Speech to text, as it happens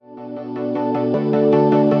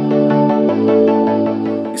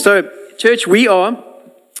So, church, we are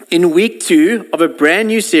in week 2 of a brand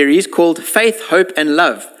new series called Faith, Hope, and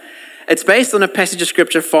Love. It's based on a passage of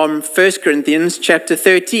scripture from 1 Corinthians chapter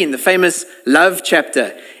 13, the famous love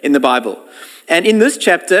chapter in the Bible. And in this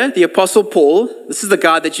chapter, the Apostle Paul, this is the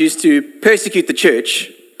guy that used to persecute the church,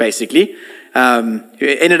 basically, who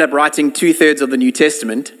ended up writing 2/3 of the New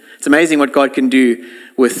Testament. It's amazing what God can do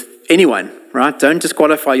with anyone, right? Don't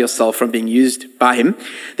disqualify yourself from being used by him.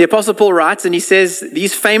 The Apostle Paul writes, and he says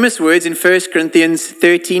these famous words in 1 Corinthians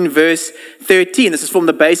 13, verse 13. This is from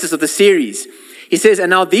the basis of the series. He says,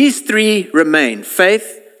 "And now these three remain,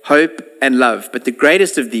 faith, hope, and love. But the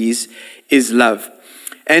greatest of these is love."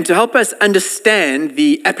 And to help us understand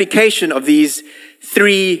the application of these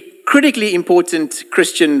three critically important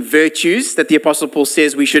Christian virtues that the Apostle Paul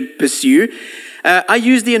says we should pursue, I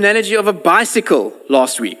used the analogy of a bicycle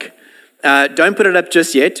last week. Don't put it up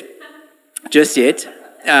just yet.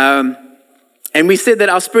 And we said that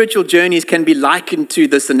our spiritual journeys can be likened to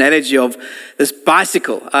this analogy of this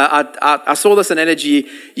bicycle. I saw this analogy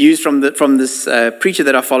used from this preacher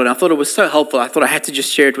that I followed, and I thought it was so helpful. I thought I had to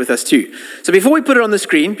just share it with us too. So before we put it on the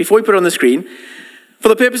screen, for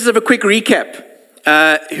the purposes of a quick recap,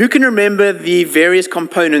 who can remember the various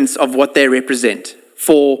components of what they represent?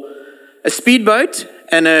 For a speedboat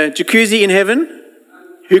and a jacuzzi in heaven,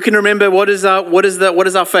 who can remember what is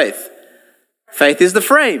our faith? Faith is the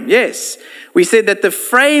frame, yes. We said that the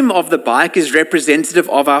frame of the bike is representative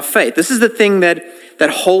of our faith. This is the thing that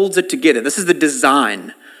holds it together. This is the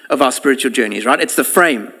design of our spiritual journeys, right? It's the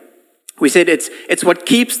frame. We said it's what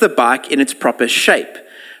keeps the bike in its proper shape,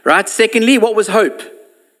 right? Secondly, what was hope?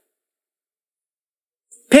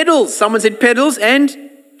 Pedals. Someone said pedals and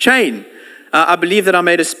chain. I believe that I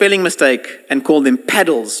made a spelling mistake and called them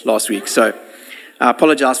paddles last week, so I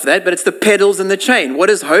apologize for that, but it's the pedals and the chain. What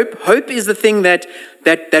is hope? Hope is the thing that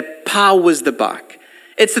powers the bike.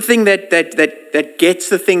 It's the thing that gets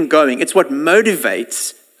the thing going. It's what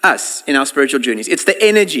motivates us in our spiritual journeys. It's the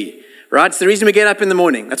energy, right? It's the reason we get up in the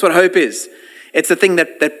morning. That's what hope is. It's the thing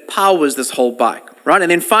that powers this whole bike, right?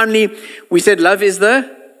 And then finally, we said love is the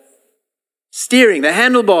steering, the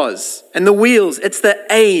handlebars and the wheels. It's the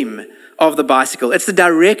aim of the bicycle. It's the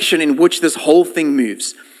direction in which this whole thing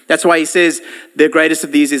moves. That's why he says the greatest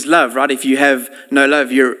of these is love, right? If you have no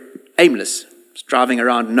love, you're aimless, just driving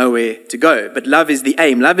around nowhere to go. But love is the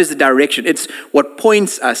aim. Love is the direction. It's what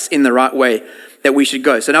points us in the right way that we should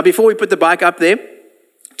go. So now before we put the bike up there,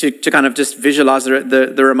 to kind of just visualize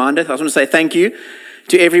the reminder, I just want to say thank you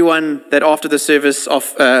to everyone that after the service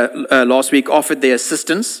of last week offered their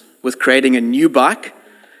assistance with creating a new bike.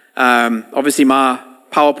 Obviously my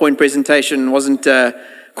PowerPoint presentation wasn't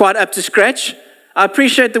quite up to scratch. I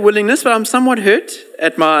appreciate the willingness, but I'm somewhat hurt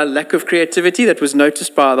at my lack of creativity that was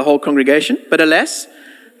noticed by the whole congregation. But alas,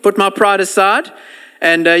 put my pride aside.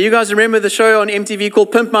 And you guys remember the show on MTV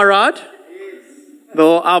called Pimp My Ride?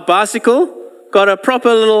 Well, our bicycle got a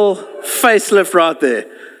proper little facelift right there.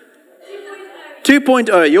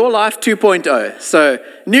 2.0, your life 2.0. So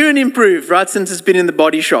new and improved, right, since it's been in the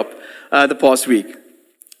body shop the past week.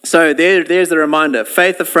 So there's the reminder.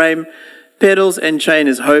 Faith, the frame, pedals and chain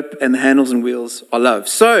is hope, and the handles and wheels are love.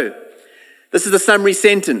 So, this is the summary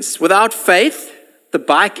sentence. Without faith, the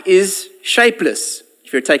bike is shapeless.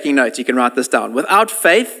 If you're taking notes, you can write this down. Without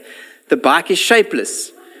faith, the bike is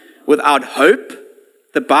shapeless. Without hope,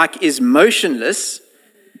 the bike is motionless.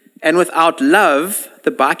 And without love, the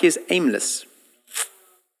bike is aimless.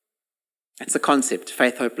 That's the concept,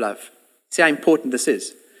 faith, hope, love. See how important this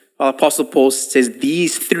is. Well, Apostle Paul says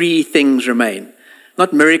these three things remain.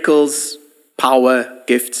 Not miracles, power,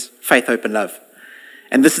 gifts, faith, hope, and love.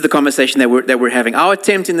 And this is the conversation that we're having. Our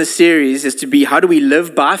attempt in this series is to be, how do we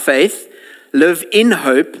live by faith, live in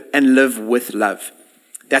hope, and live with love?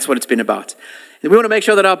 That's what it's been about. And we want to make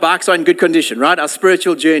sure that our bikes are in good condition, right? Our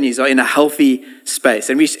spiritual journeys are in a healthy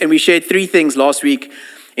space. And we shared three things last week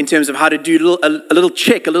in terms of how to do a little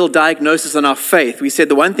check, a little diagnosis on our faith. We said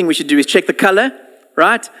the one thing we should do is check the color,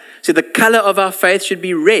 right? So the color of our faith should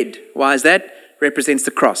be red. Why is that? Represents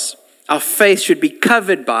the cross. Our faith should be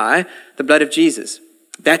covered by the blood of Jesus.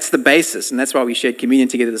 That's the basis, and that's why we shared communion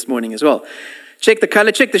together this morning as well. Check the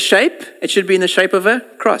color, check the shape. It should be in the shape of a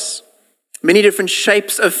cross. Many different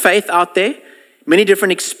shapes of faith out there, many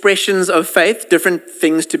different expressions of faith, different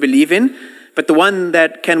things to believe in, but the one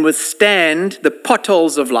that can withstand the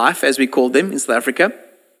potholes of life, as we call them in South Africa,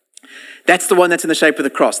 that's the one that's in the shape of the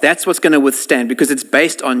cross. That's what's going to withstand, because it's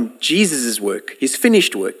based on Jesus' work, his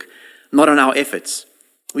finished work, not on our efforts.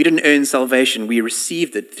 We didn't earn salvation. We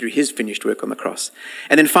received it through his finished work on the cross.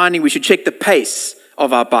 And then finally, we should check the pace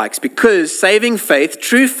of our bikes, because saving faith,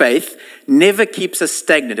 true faith, never keeps us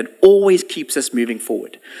stagnant. It always keeps us moving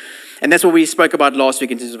forward. And that's what we spoke about last week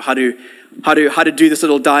in terms of how to do this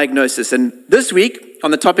little diagnosis. And this week, on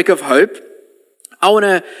the topic of hope, I want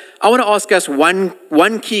to ask us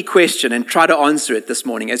one key question and try to answer it this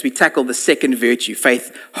morning as we tackle the second virtue,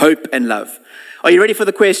 faith, hope, and love. Are you ready for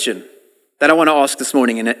the question that I want to ask this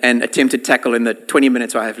morning and attempt to tackle in the 20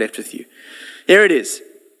 minutes I have left with you? Here it is.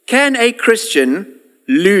 Can a Christian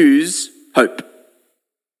lose hope?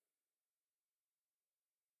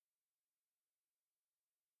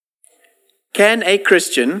 Can a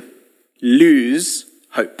Christian lose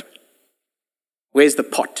hope? Where's the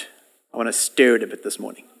pot? I want to stir it a bit this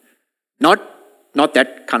morning. Not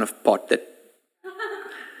that kind of pot.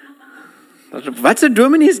 Wat se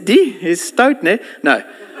dominee is die? He's stout, ne? No.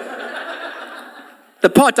 The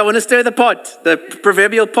pot. I want to stir the pot. The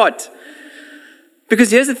proverbial pot.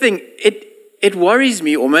 Because here's the thing. It worries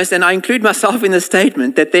me almost, and I include myself in the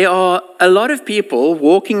statement, that there are a lot of people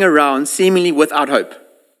walking around seemingly without hope.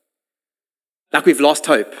 Like we've lost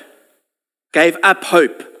hope. Gave up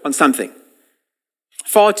hope on something.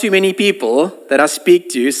 Far too many people that I speak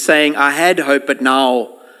to saying, I had hope, but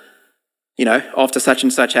now, after such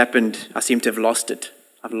and such happened, I seem to have lost it.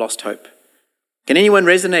 I've lost hope. Can anyone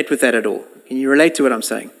resonate with that at all? Can you relate to what I'm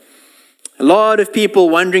saying? A lot of people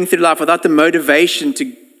wandering through life without the motivation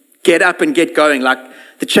to get up and get going, like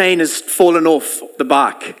the chain has fallen off the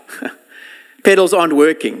bike. Pedals aren't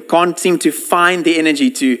working. Can't seem to find the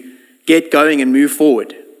energy to get going and move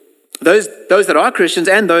forward. Those that are Christians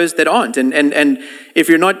and those that aren't. And if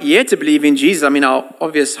you're not yet to believe in Jesus, our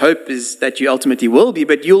obvious hope is that you ultimately will be,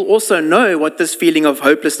 but you'll also know what this feeling of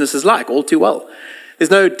hopelessness is like all too well. There's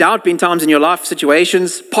no doubt been times in your life,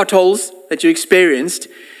 situations, potholes that you experienced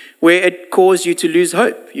where it caused you to lose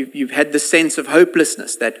hope. You've had this sense of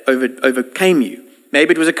hopelessness that overcame you.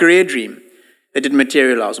 Maybe it was a career dream that didn't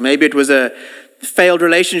materialize. Maybe it was a failed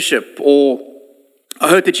relationship, or a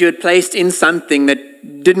hope that you had placed in something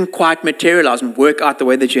that didn't quite materialize and work out the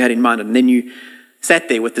way that you had in mind. And then you sat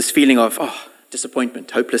there with this feeling of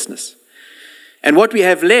disappointment, hopelessness. And what we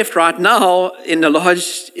have left right now in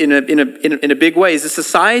a big way is a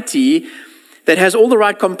society that has all the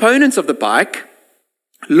right components of the bike,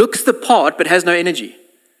 looks the part, but has no energy.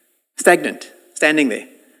 Stagnant, standing there.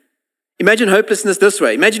 Imagine hopelessness this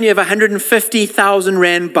way. Imagine you have a 150,000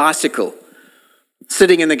 Rand bicycle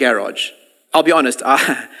sitting in the garage. I'll be honest,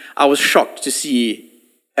 I was shocked to see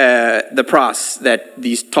the price that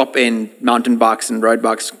these top-end mountain bikes and road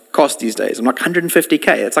bikes cost these days. I'm like, 150K.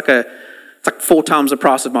 It's like 4 times the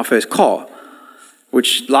price of my first car,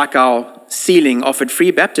 which, like our ceiling, offered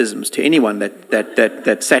free baptisms to anyone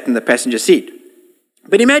that sat in the passenger seat.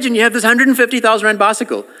 But imagine you have this 150,000 Rand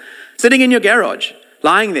bicycle sitting in your garage,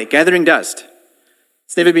 lying there, gathering dust.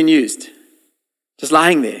 It's never been used. Just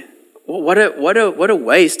lying there. What a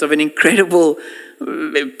waste of an incredible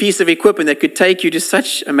piece of equipment that could take you to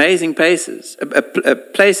such amazing places.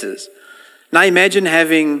 Now imagine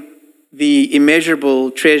having the immeasurable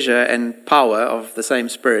treasure and power of the same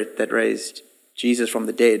Spirit that raised Jesus from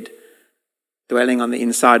the dead dwelling on the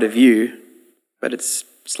inside of you, but it's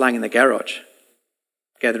lying in the garage,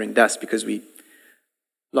 gathering dust because we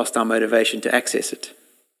lost our motivation to access it.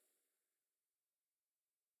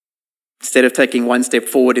 Instead of taking one step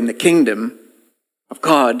forward in the kingdom of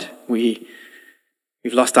God, we've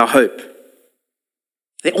lost our hope.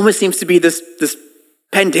 There almost seems to be this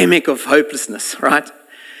pandemic of hopelessness, right?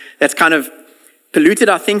 That's kind of polluted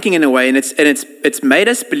our thinking in a way, and it's made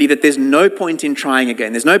us believe that there's no point in trying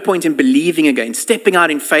again. There's no point in believing again, stepping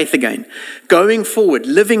out in faith again, going forward,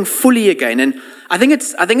 living fully again. And I think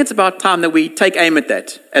it's about time that we take aim at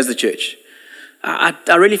that as the church.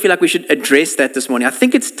 I really feel like we should address that this morning. I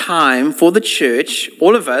think it's time for the church,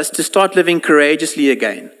 all of us, to start living courageously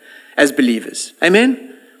again as believers.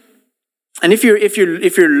 Amen? And if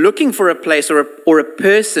you're looking for a place or a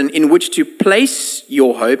person in which to place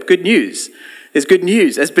your hope, good news. There's good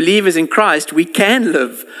news. As believers in Christ, we can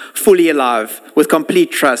live fully alive with complete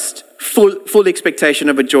trust, full expectation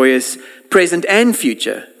of a joyous present and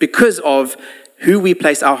future because of who we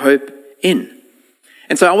place our hope in.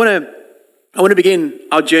 And so I want to begin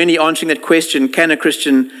our journey answering that question, can a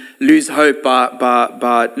Christian lose hope,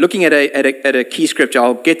 by looking at a key scripture.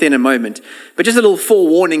 I'll get there in a moment. But just a little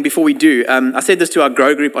forewarning before we do. I said this to our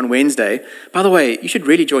Grow group on Wednesday. By the way, you should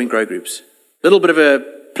really join Grow groups. A little bit of a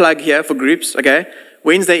plug here for groups, okay?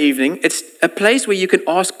 Wednesday evening. It's a place where you can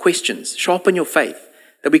ask questions, sharpen your faith,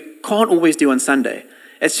 that we can't always do on Sunday.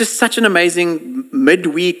 It's just such an amazing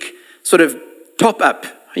midweek sort of top up.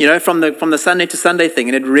 from the Sunday to Sunday thing,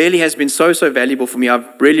 and it really has been so valuable for me. I've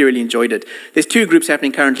really, really enjoyed it. There's 2 groups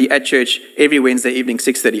happening currently at church every Wednesday evening,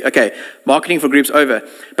 6:30. Okay, marketing for groups over.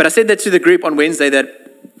 But I said that to the group on Wednesday that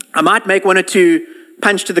I might make 1 or 2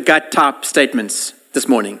 punch to the gut type statements this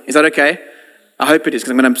morning. Is that okay? I hope it is,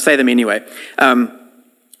 because I'm going to say them anyway.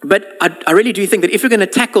 But I really do think that if we're going to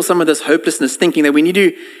tackle some of this hopelessness thinking, that we need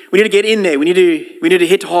to get in there. We need to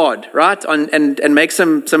hit hard, right? And make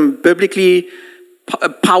some biblically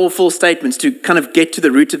powerful statements to kind of get to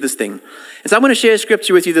the root of this thing. And so I'm going to share a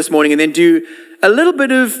scripture with you this morning and then do a little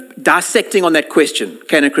bit of dissecting on that question.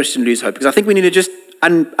 Can a Christian lose hope? Because I think we need to just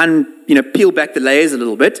peel back the layers a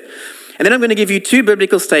little bit. And then I'm going to give you 2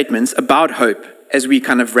 biblical statements about hope as we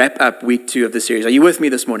kind of wrap up week 2 of the series. Are you with me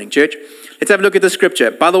this morning, church? Let's have a look at the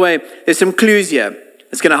scripture. By the way, there's some clues here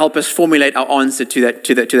that's going to help us formulate our answer to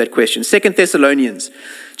that question. 2 Thessalonians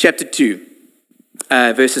chapter 2.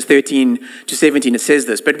 Verses 13 to 17, it says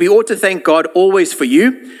this: "But we ought to thank God always for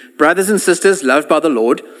you, brothers and sisters loved by the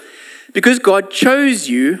Lord, because God chose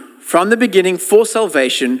you from the beginning for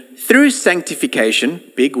salvation through sanctification,"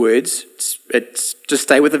 big words, it's just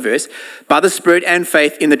stay with the verse, "by the Spirit and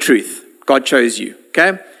faith in the truth." God chose you,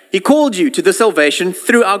 okay? He called you to the salvation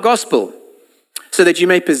through our gospel, so that you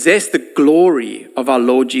may possess the glory of our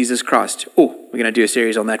Lord Jesus Christ. Oh, we're going to do a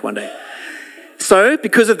series on that one day. "So,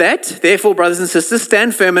 because of that, therefore, brothers and sisters,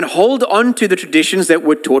 stand firm and hold on to the traditions that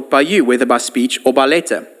were taught by you, whether by speech or by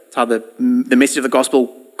letter." That's how the message of the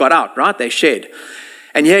gospel got out, right? They shared.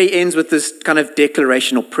 And here he ends with this kind of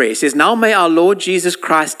declarational prayer. He says, "Now may our Lord Jesus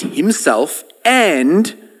Christ himself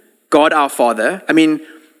and God our Father," I mean,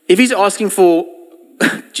 if he's asking for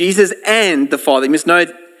Jesus and the Father, you must know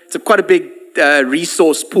it's quite a big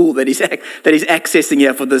resource pool that he's accessing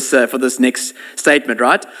here for this next statement,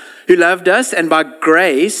 right? "Who loved us and by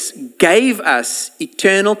grace gave us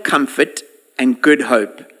eternal comfort and good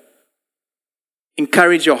hope.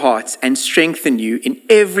 Encourage your hearts and strengthen you in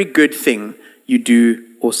every good thing you do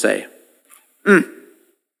or say."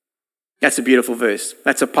 That's a beautiful verse.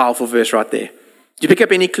 That's a powerful verse right there. Did you pick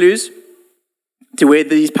up any clues to where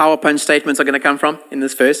these power punch statements are going to come from in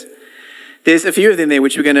this verse? There's a few of them there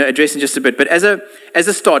which we're going to address in just a bit. But as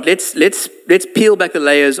a start, let's peel back the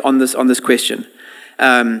layers on this question,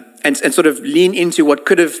 and sort of lean into what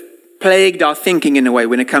could have plagued our thinking in a way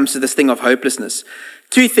when it comes to this thing of hopelessness.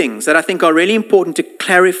 2 things that I think are really important to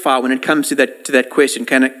clarify when it comes to that question: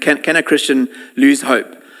 can a Christian lose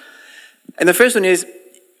hope? And the first one is,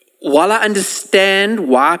 while I understand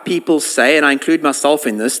why people say, and I include myself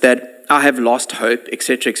in this, that I have lost hope,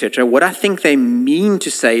 etc., what I think they mean to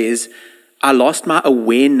say is, I lost my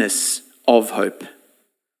awareness of hope.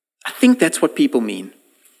 I think that's what people mean.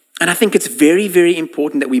 And I think it's very, very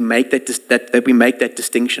important that we make that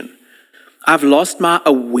distinction. I've lost my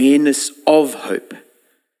awareness of hope.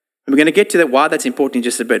 And we're going to get to that, why that's important in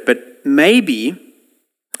just a bit. But maybe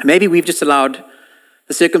we've just allowed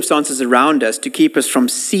the circumstances around us to keep us from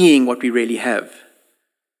seeing what we really have.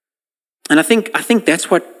 And I think that's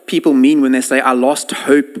what people mean when they say, I lost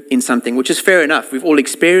hope in something, which is fair enough. We've all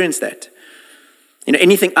experienced that.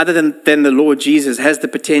 Anything other than the Lord Jesus has the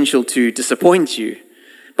potential to disappoint you.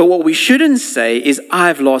 But what we shouldn't say is,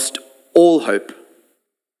 I've lost all hope.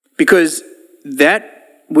 Because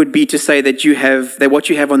that would be to say that what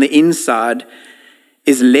you have on the inside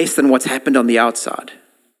is less than what's happened on the outside.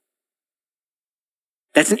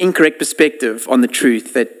 That's an incorrect perspective on the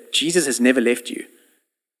truth that Jesus has never left you.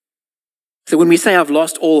 So when we say I've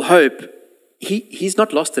lost all hope, he's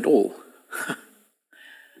not lost at all.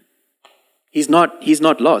 He's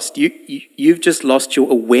not lost. You've just lost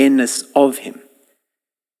your awareness of him.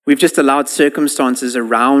 We've just allowed circumstances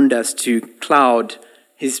around us to cloud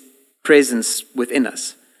his presence within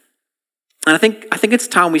us. And I think it's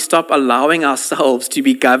time we stop allowing ourselves to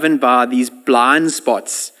be governed by these blind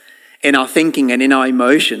spots in our thinking and in our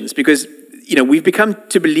emotions, because we've become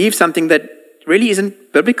to believe something that really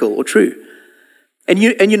isn't biblical or true. And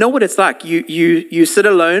you know what it's like. You sit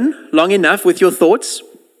alone long enough with your thoughts.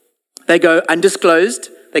 They go undisclosed.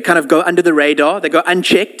 They kind of go under the radar. They go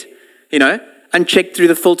unchecked, unchecked through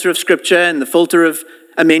the filter of scripture and the filter of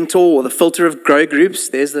a mentor or the filter of grow groups.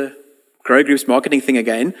 There's the grow groups marketing thing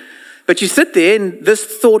again. But you sit there and this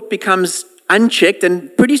thought becomes unchecked,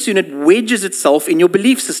 and pretty soon it wedges itself in your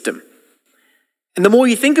belief system. And the more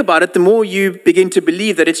you think about it, the more you begin to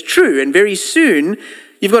believe that it's true. And very soon,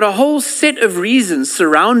 you've got a whole set of reasons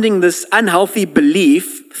surrounding this unhealthy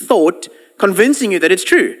belief, thought, convincing you that it's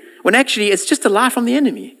true, when actually it's just a lie from the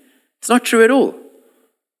enemy. It's not true at all.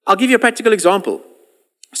 I'll give you a practical example.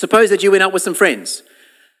 Suppose that you went out with some friends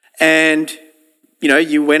and,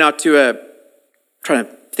 you went out to trying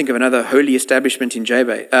to think of another holy establishment in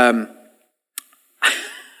Jbay.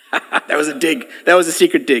 That was a dig. That was a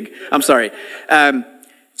secret dig. I'm sorry.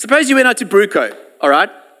 Suppose you went out to Bruco, all right?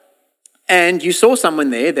 And you saw someone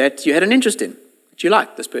there that you had an interest in, that you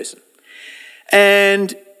liked this person.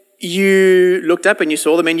 And you looked up and you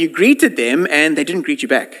saw them and you greeted them and they didn't greet you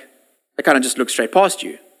back. They kind of just looked straight past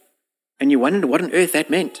you. And you wondered what on earth that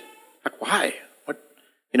meant. Like, why? What?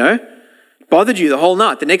 It bothered you the whole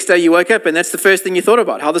night. The next day you woke up and that's the first thing you thought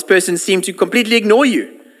about, how this person seemed to completely ignore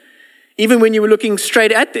you. Even when you were looking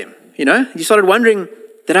straight at them, You started wondering,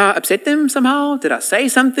 did I upset them somehow? Did I say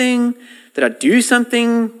something? Did I do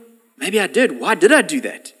something? Maybe I did. Why did I do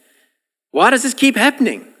that? Why does this keep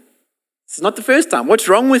happening? It's not the first time. What's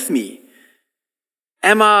wrong with me?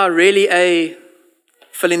 Am I really a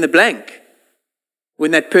fill in the blank?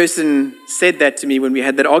 When that person said that to me when we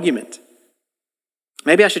had that argument.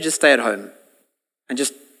 Maybe I should just stay at home and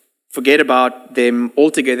just forget about them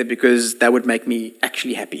altogether because that would make me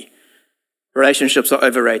actually happy. Relationships are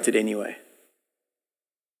overrated anyway.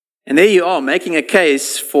 And there you are, making a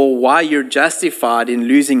case for why you're justified in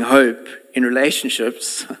losing hope in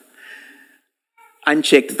relationships.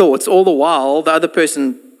 Unchecked thoughts, all the while the other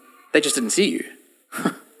person, they just didn't see you.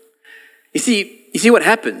 You see what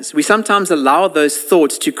happens? We sometimes allow those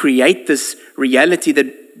thoughts to create this reality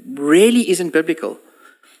that really isn't biblical.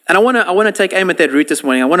 And I want to take aim at that root this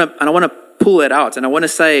morning. I want to pull that out, and I want to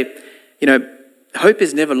say, hope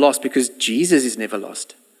is never lost because Jesus is never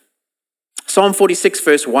lost. Psalm 46,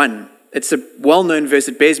 verse 1. It's a well-known verse.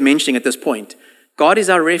 It bears mentioning at this point. God is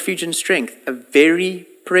our refuge and strength, a very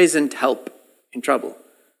present help in trouble.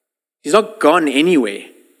 He's not gone anywhere.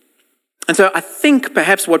 And so I think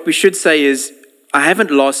perhaps what we should say is, I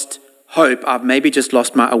haven't lost hope. I've maybe just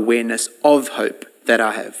lost my awareness of hope that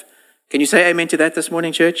I have. Can you say amen to that this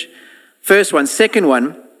morning, church? First one. Second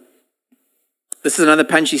one, this is another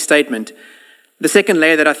punchy statement. The second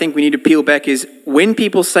layer that I think we need to peel back is when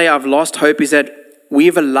people say I've lost hope is that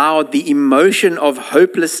we've allowed the emotion of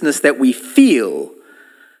hopelessness that we feel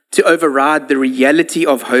to override the reality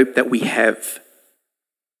of hope that we have.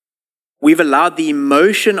 We've allowed the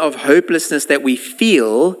emotion of hopelessness that we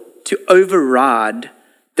feel to override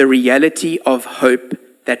the reality of hope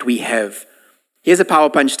that we have. Here's a power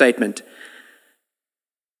punch statement.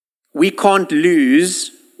 We can't lose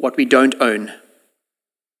what we don't own.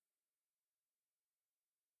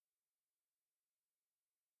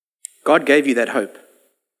 God gave you that hope.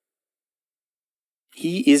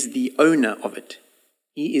 He is the owner of it.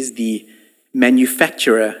 He is the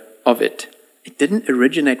manufacturer of it. It didn't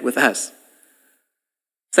originate with us.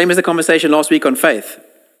 Same as the conversation last week on faith.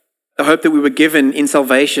 The hope that we were given in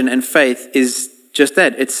salvation and faith is just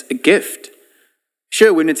that. It's a gift.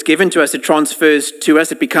 Sure, when it's given to us, it transfers to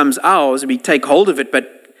us, it becomes ours, and we take hold of it,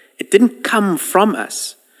 but it didn't come from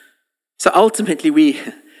us. So ultimately, we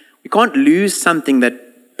can't lose something that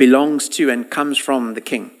belongs to and comes from the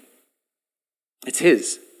King. It's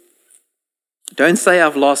His. Don't say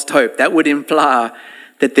I've lost hope. That would imply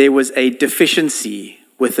that there was a deficiency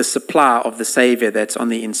with the supply of the Savior that's on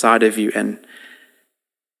the inside of you, and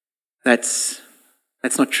that's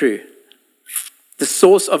not true. The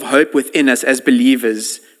source of hope within us as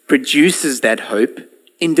believers produces that hope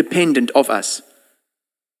independent of us.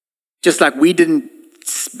 Just like we didn't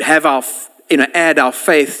have add our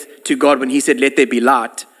faith to God when He said, "Let there be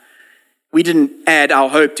light." We didn't add our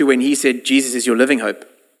hope to when He said, "Jesus is your living hope."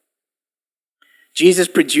 Jesus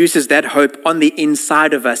produces that hope on the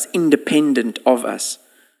inside of us, independent of us.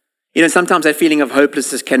 Sometimes that feeling of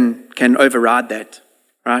hopelessness can override that,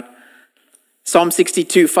 right? Psalm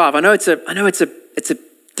 62:5. I know it's a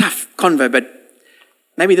tough convo, but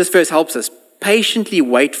maybe this verse helps us. Patiently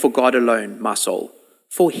wait for God alone, my soul,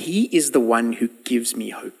 for He is the one who gives me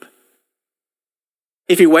hope.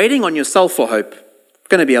 If you're waiting on yourself for hope, it's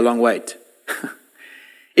going to be a long wait.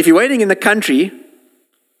 If you're waiting in the country,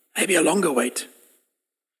 maybe a longer wait.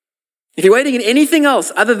 If you're waiting in anything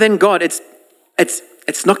else other than God,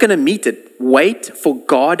 it's not going to meet it. Wait for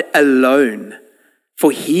God alone,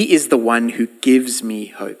 for He is the one who gives me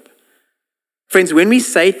hope. Friends, when we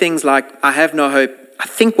say things like, "I have no hope," I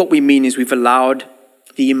think what we mean is we've allowed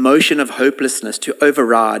the emotion of hopelessness to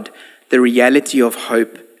override the reality of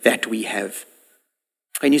hope that we have.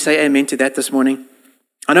 Can you say amen to that this morning?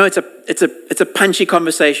 I know it's a punchy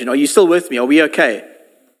conversation. Are you still with me? Are we okay?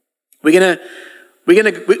 We're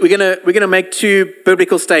gonna make two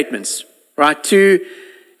biblical statements, right? Two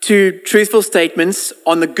truthful statements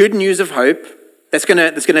on the good news of hope that's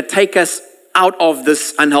gonna take us out of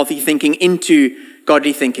this unhealthy thinking into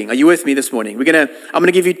godly thinking. Are you with me this morning? I'm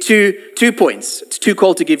gonna give you two points. It's too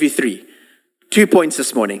cold to give you three. 2 points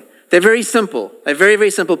this morning. They're very simple. They're very, very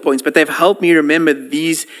simple points, but they've helped me remember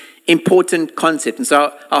these important concepts. And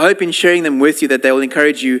so I hope in sharing them with you that they will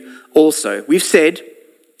encourage you also. We've said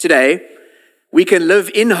today, we can live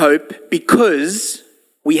in hope because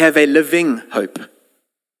we have a living hope.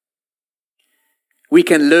 We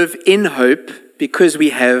can live in hope because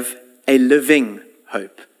we have a living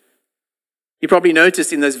hope. You probably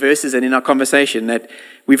noticed in those verses and in our conversation that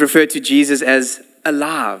we've referred to Jesus as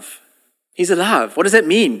alive. He's alive. What does that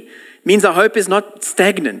mean? It means our hope is not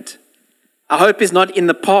stagnant. Our hope is not in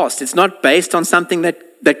the past. It's not based on something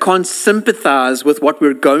that can't sympathize with what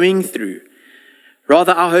we're going through.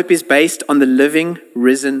 Rather, our hope is based on the living,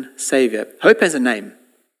 risen Savior. Hope has a name.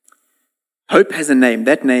 Hope has a name.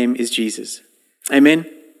 That name is Jesus. Amen.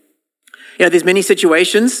 There's many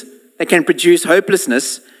situations that can produce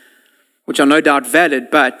hopelessness, which are no doubt valid,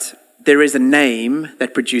 but there is a name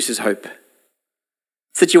that produces hope.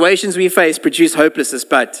 Situations we face produce hopelessness,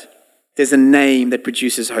 but there's a name that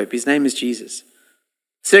produces hope. His name is Jesus.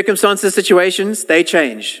 Circumstances, situations, they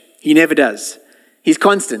change. He never does. He's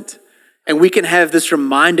constant. And we can have this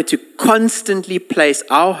reminder to constantly place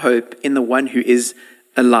our hope in the one who is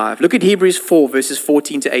alive. Look at Hebrews 4, verses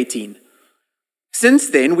 14 to 18. Since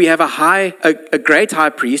then, we have a great high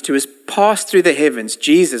priest who has passed through the heavens,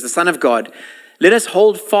 Jesus, the Son of God. Let us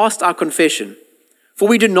hold fast our confession. For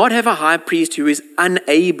we do not have a high priest who is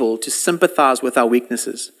unable to sympathize with our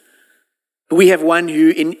weaknesses. But we have one who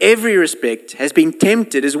in every respect has been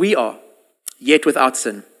tempted as we are, yet without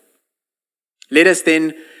sin. Let us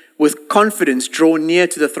then with confidence draw near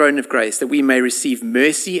to the throne of grace, that we may receive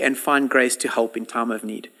mercy and find grace to help in time of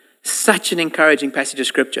need. Such an encouraging passage of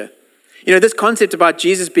scripture. This concept about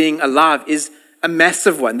Jesus being alive is a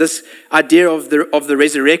massive one. This idea of the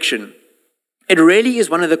resurrection. It really is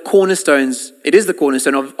one of the cornerstones. It is the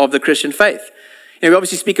cornerstone of the Christian faith. We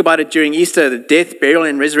obviously speak about it during Easter, the death, burial,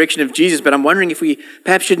 and resurrection of Jesus, but I'm wondering if we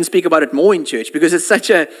perhaps shouldn't speak about it more in church, because it's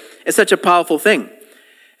such a powerful thing.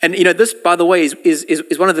 And this, by the way,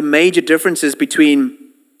 is one of the major differences between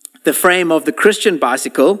the frame of the Christian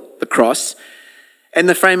bicycle, the cross, and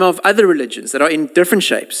the frame of other religions that are in different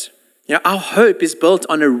shapes. Our hope is built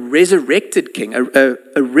on a resurrected King,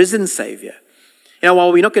 a risen Savior.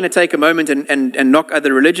 While we're not going to take a moment and knock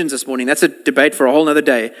other religions this morning, that's a debate for a whole other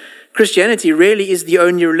day. Christianity really is the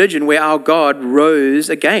only religion where our God rose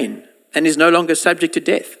again and is no longer subject to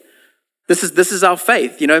death. This is our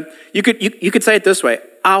faith. You could say it this way: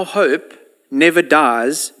 our hope never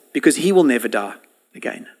dies because he will never die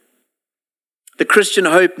again. The Christian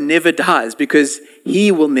hope never dies because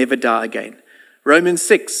he will never die again. Romans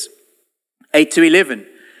 6, 8 to 11.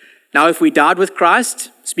 Now, if we died with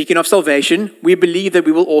Christ, speaking of salvation, we believe that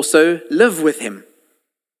we will also live with him.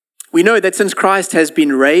 We know that since Christ has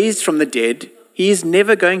been raised from the dead, he is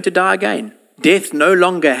never going to die again. Death no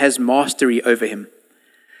longer has mastery over him.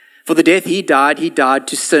 For the death he died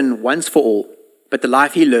to sin once for all. But the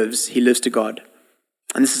life he lives to God.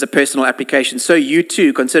 And this is a personal application. So you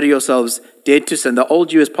too consider yourselves dead to sin. The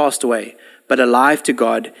old you has passed away, but alive to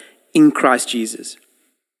God in Christ Jesus.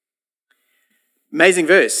 Amazing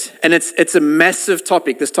verse. And it's a massive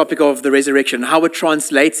topic, this topic of the resurrection, how it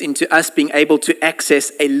translates into us being able to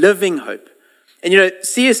access a living hope. And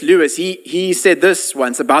C.S. Lewis, he said this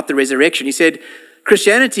once about the resurrection. He said,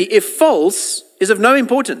 Christianity, if false, is of no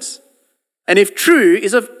importance. And if true,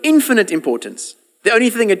 is of infinite importance. The only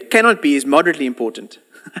thing it cannot be is moderately important.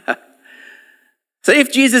 So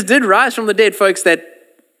if Jesus did rise from the dead, folks,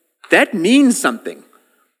 that means something.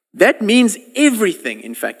 That means everything,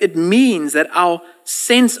 in fact. It means that our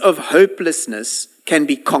sense of hopelessness can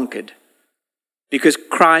be conquered because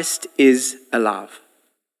Christ is alive.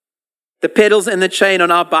 The pedals and the chain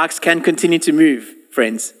on our bikes can continue to move,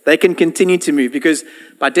 friends. They can continue to move because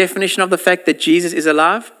by definition of the fact that Jesus is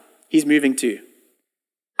alive, he's moving too.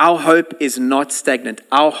 Our hope is not stagnant.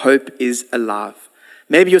 Our hope is alive.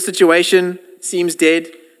 Maybe your situation seems dead.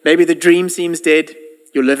 Maybe the dream seems dead.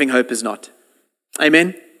 Your living hope is not.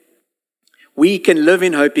 Amen? We can live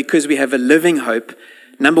in hope because we have a living hope,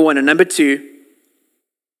 number one. And number two,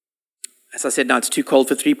 as I said, now it's too cold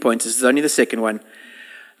for 3 points. This is only the second one.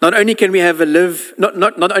 Not only can we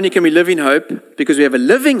not only can we live in hope because we have a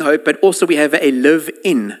living hope, but also we have a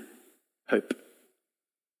live-in hope.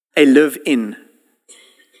 A live-in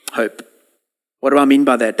hope. What do I mean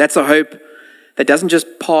by that? That's a hope that doesn't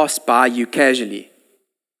just pass by you casually.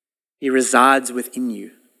 He resides within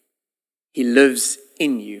you. He lives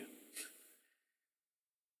in you.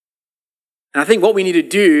 And I think what we need to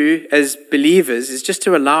do as believers is just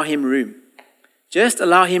to allow him room. Just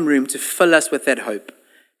allow him room to fill us with that hope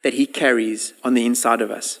that he carries on the inside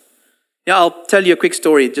of us. Now, I'll tell you a quick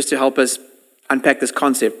story just to help us unpack this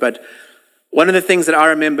concept, but one of the things that I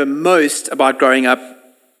remember most about growing up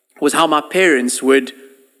was how my parents would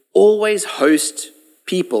always host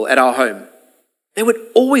people at our home. They would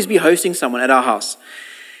always be hosting someone at our house.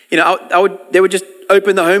 They would just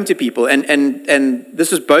open the home to people. And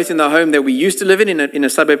this was both in the home that we used to live in a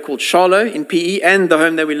suburb called Charlotte in PE, and the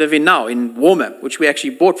home that we live in now in Warmer, which we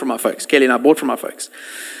actually bought from our folks. Kelly and I bought from our folks.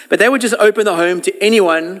 But they would just open the home to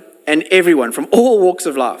anyone and everyone from all walks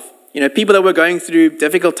of life. People that were going through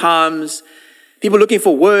difficult times, people looking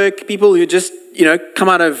for work, people who just, come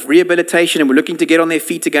out of rehabilitation and were looking to get on their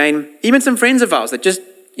feet again. Even some friends of ours that just,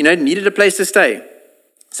 needed a place to stay.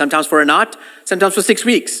 Sometimes for a night, sometimes for 6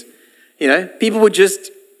 weeks. People would just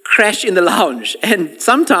crash in the lounge. And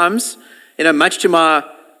sometimes, much to my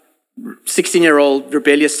 16-year-old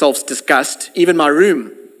rebellious self's disgust, even my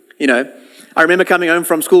room, I remember coming home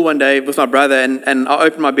from school one day with my brother and I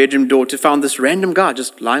opened my bedroom door to find this random guy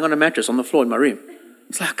just lying on a mattress on the floor in my room.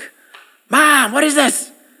 It's like, Mom, what is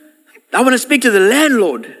this? I want to speak to the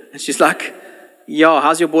landlord. And she's like, yo,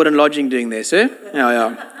 how's your board and lodging doing there, sir?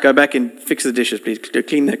 Yeah. Go back and fix the dishes, please.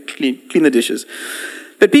 Clean the dishes.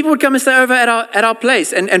 But people would come and stay over at our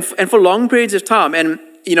place and for long periods of time. And,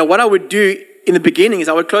 what I would do in the beginning is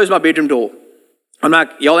I would close my bedroom door. I'm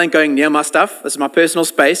like, y'all ain't going near my stuff. This is my personal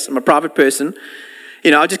space. I'm a private person.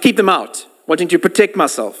 I'll just keep them out, wanting to protect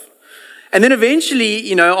myself. And then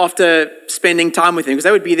eventually, after spending time with them, because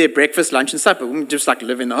they would be there breakfast, lunch, and supper, we would just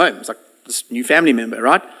live in the home. It's like this new family member,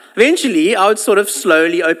 right? Eventually, I would sort of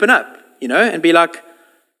slowly open up, and be like,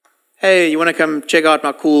 hey, you want to come check out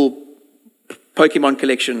my cool Pokemon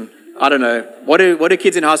collection? I don't know. What are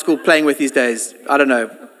kids in high school playing with these days? I don't know.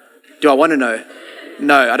 Do I want to know?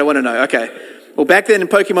 No, I don't want to know. Okay. Well, back then,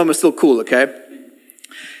 Pokemon was still cool, okay?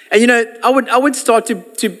 And, I would start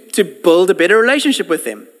to build a better relationship with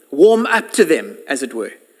them, warm up to them, as it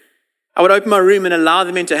were. I would open my room and allow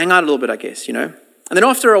them in to hang out a little bit, I guess, And then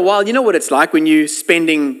after a while, you know what it's like when you're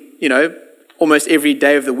spending, almost every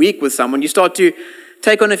day of the week with someone, you start to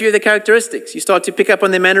take on a few of their characteristics. You start to pick up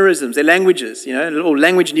on their mannerisms, their languages, little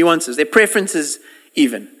language nuances, their preferences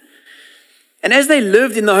even. And as they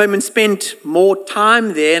lived in the home and spent more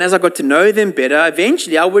time there, and as I got to know them better,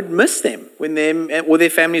 eventually I would miss them when them or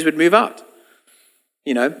their families would move out.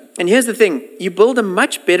 And here's the thing, you build a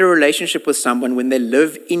much better relationship with someone when they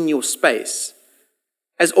live in your space,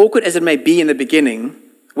 as awkward as it may be in the beginning,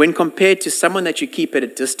 when compared to someone that you keep at a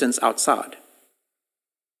distance outside.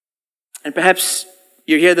 And perhaps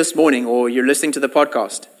you're here this morning or you're listening to the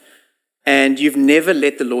podcast and you've never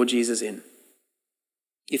let the Lord Jesus in.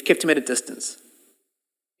 You've kept him at a distance.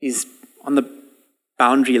 He's on the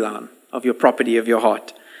boundary line of your property, of your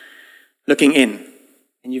heart, looking in.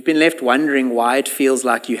 And you've been left wondering why it feels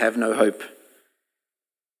like you have no hope.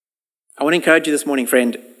 I want to encourage you this morning,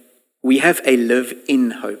 friend. We have a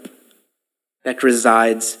live-in hope that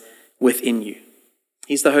resides within you.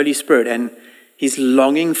 He's the Holy Spirit, and he's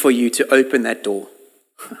longing for you to open that door.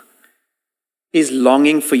 He's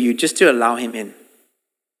longing for you just to allow him in.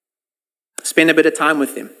 Spend a bit of time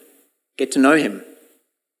with him. Get to know him.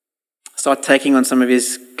 Start taking on some of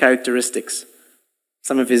his characteristics,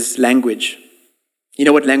 some of his language. You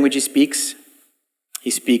know what language he speaks? He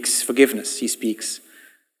speaks forgiveness. He speaks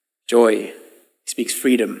joy. He speaks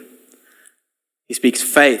freedom. He speaks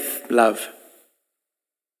faith, love.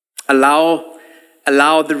 Allow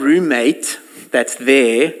the roommate that's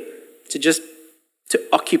there to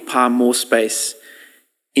occupy more space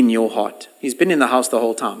in your heart. He's been in the house the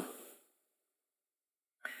whole time.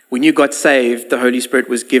 When you got saved, the Holy Spirit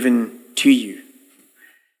was given to you.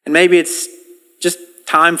 And maybe it's just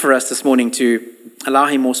time for us this morning to allow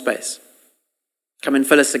him more space. Come and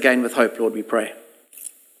fill us again with hope, Lord, we pray.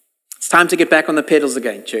 It's time to get back on the pedals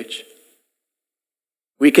again, church.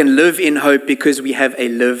 We can live in hope because we have a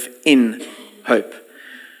live-in hope.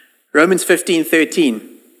 Romans 15:13.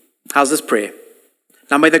 How's this prayer?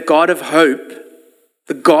 Now may the God of hope,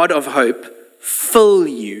 fill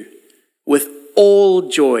you with all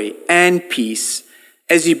joy and peace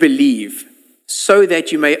as you believe, so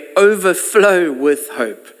that you may overflow with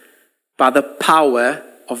hope by the power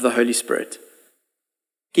of the Holy Spirit.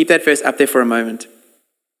 Keep that verse up there for a moment.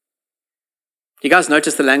 You guys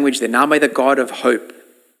notice the language there. Now may the God of hope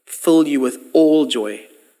fill you with all joy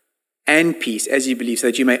and peace as you believe, so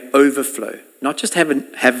that you may overflow. Not just have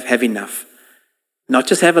enough. Not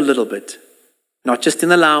just have a little bit. Not just in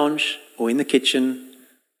the lounge or in the kitchen,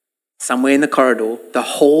 somewhere in the corridor. The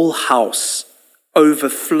whole house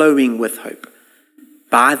overflowing with hope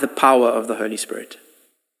by the power of the Holy Spirit.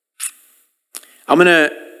 I'm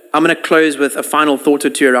gonna close with a final thought or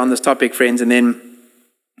two around this topic, friends, and then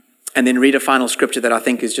and then read a final scripture that I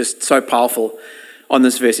think is just so powerful on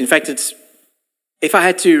this verse. In fact, if I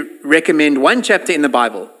had to recommend one chapter in the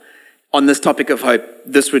Bible on this topic of hope,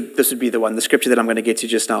 this would be the one, the scripture that I'm going to get to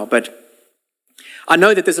just now. But I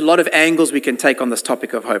know that there's a lot of angles we can take on this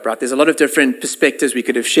topic of hope, right? There's a lot of different perspectives we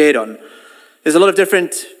could have shared on. There's a lot of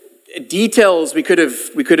different details we could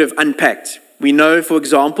have unpacked. We know, for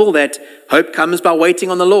example, that hope comes by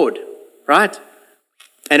waiting on the Lord, right?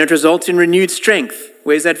 And it results in renewed strength.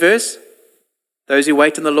 Where's that verse? Those who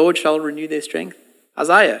wait on the Lord shall renew their strength.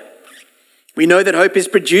 Isaiah. We know that hope is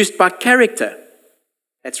produced by character.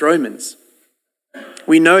 That's Romans.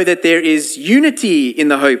 We know that there is unity in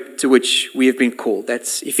the hope to which we have been called.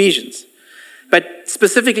 That's Ephesians. But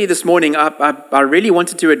specifically this morning, I really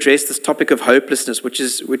wanted to address this topic of hopelessness, which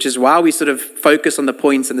is why we sort of focus on the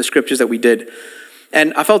points and the scriptures that we did.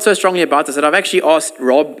 And I felt so strongly about this that I've actually asked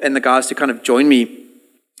Rob and the guys to kind of join me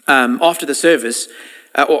after the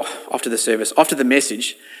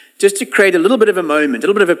message, just to create a little bit of a moment, a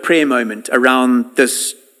little bit of a prayer moment around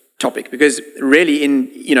this topic. Because really,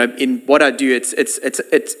 in what I do,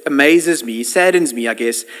 it amazes me, saddens me, I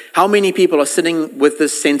guess, how many people are sitting with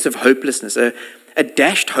this sense of hopelessness, a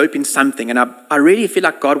dashed hope in something. And I really feel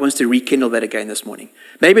like God wants to rekindle that again this morning.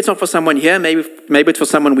 Maybe it's not for someone here, maybe it's for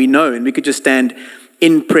someone we know, and we could just stand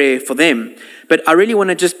in prayer for them. But I really want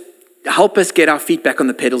to just help us get our feet back on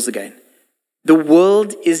the pedals again. The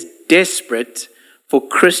world is desperate for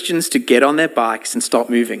Christians to get on their bikes and start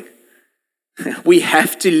moving. We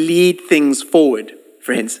have to lead things forward,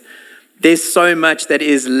 friends. There's so much that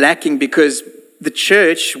is lacking because the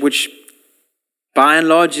church, which by and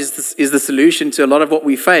large is the solution to a lot of what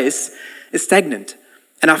we face, is stagnant.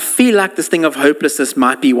 And I feel like this thing of hopelessness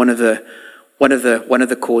might be one of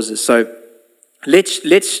the causes. So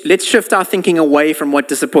let's shift our thinking away from what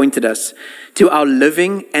disappointed us to our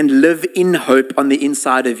living and live in hope on the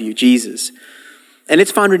inside of you, Jesus. And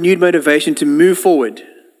let's find renewed motivation to move forward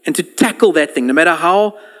and to tackle that thing, no matter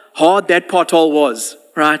how hard that pothole was,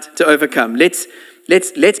 right, to overcome. Let's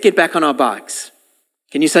get back on our bikes.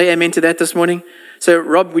 Can you say amen to that this morning? So,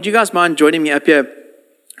 Rob, would you guys mind joining me up here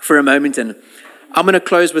for a moment? And I'm going to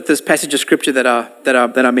close with this passage of scripture that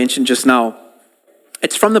I mentioned just now.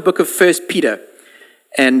 It's from the book of 1 Peter.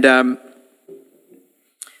 And I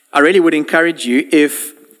really would encourage you,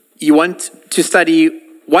 if you want to study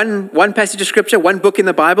one passage of scripture, one book in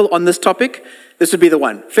the Bible on this topic, this would be the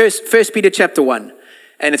one. First Peter chapter 1.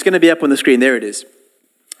 And it's going to be up on the screen. There it is.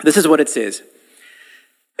 This is what it says.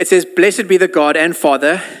 It says, "Blessed be the God and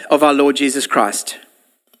Father of our Lord Jesus Christ.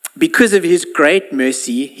 Because of his great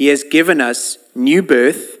mercy, he has given us new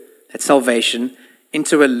birth, that's salvation,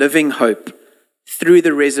 into a living hope through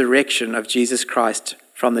the resurrection of Jesus Christ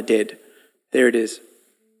from the dead." There it is.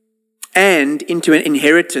 "And into an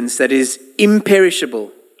inheritance that is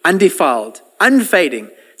imperishable, undefiled, unfading.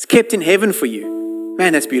 It's kept in heaven for you."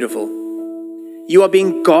 Man, that's beautiful. "You are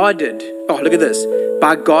being guarded," oh, look at this,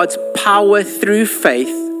 "by God's power through faith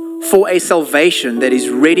for a salvation that is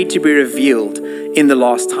ready to be revealed in the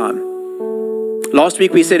last time." Last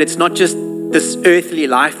week we said it's not just this earthly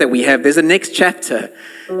life that we have. There's a next chapter.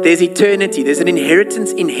 There's eternity. There's an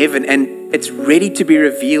inheritance in heaven, and it's ready to be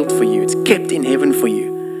revealed for you. It's kept in heaven for you.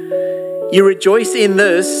 You rejoice in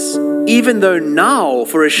this, even though now,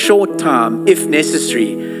 for a short time, if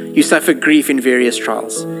necessary, you suffer grief in various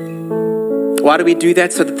trials. Why do we do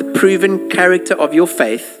that? So that the proven character of your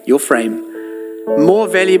faith, your frame, more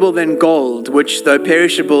valuable than gold, which though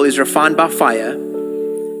perishable is refined by fire,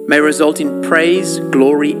 may result in praise,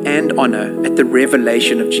 glory, and honor at the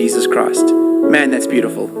revelation of Jesus Christ. Man, that's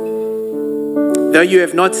beautiful. Though you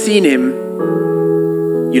have not seen him,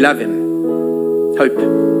 you love him. Hope.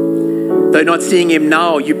 Though not seeing him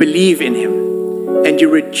now, you believe in him, and you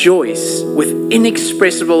rejoice with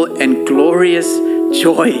inexpressible and glorious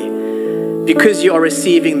joy, because you are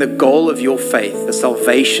receiving the goal of your faith, the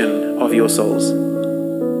salvation of your souls.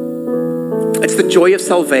 It's the joy of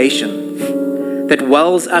salvation that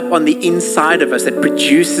wells up on the inside of us, that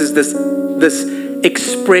produces this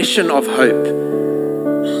expression of hope.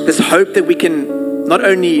 This hope that we can not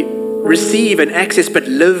only receive and access, but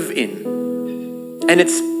live in. And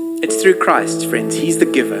it's through Christ, friends. He's the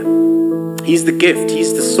giver. He's the gift.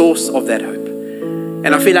 He's the source of that hope.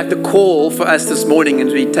 And I feel like the call for us this morning,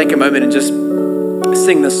 as we take a moment and just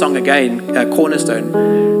sing this song again, Cornerstone,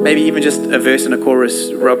 maybe even just a verse and a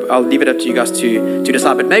chorus. Rob, I'll leave it up to you guys to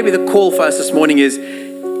decide. But maybe the call for us this morning is,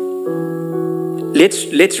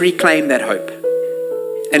 let's reclaim that hope.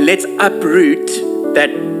 And let's uproot that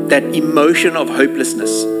emotion of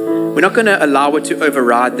hopelessness. We're not going to allow it to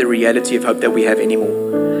override the reality of hope that we have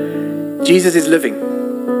anymore. Jesus is living.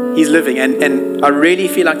 He's living, and I really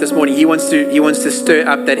feel like this morning He wants to stir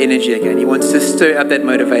up that energy again. He wants to stir up that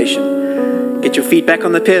motivation. Get your feet back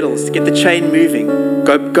on the pedals. Get the chain moving.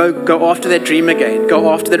 Go after that dream again.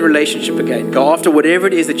 Go after that relationship again. Go after whatever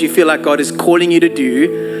it is that you feel like God is calling you to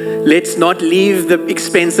do. Let's not leave the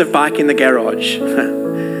expensive bike in the garage.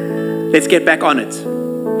 Let's get back on it.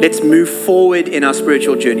 Let's move forward in our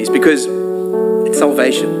spiritual journeys, because it's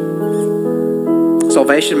salvation.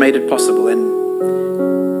 Salvation made it possible,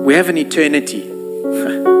 and we have an eternity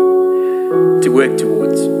to work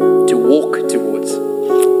towards, to walk towards.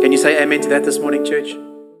 Can you say amen to that this morning, church?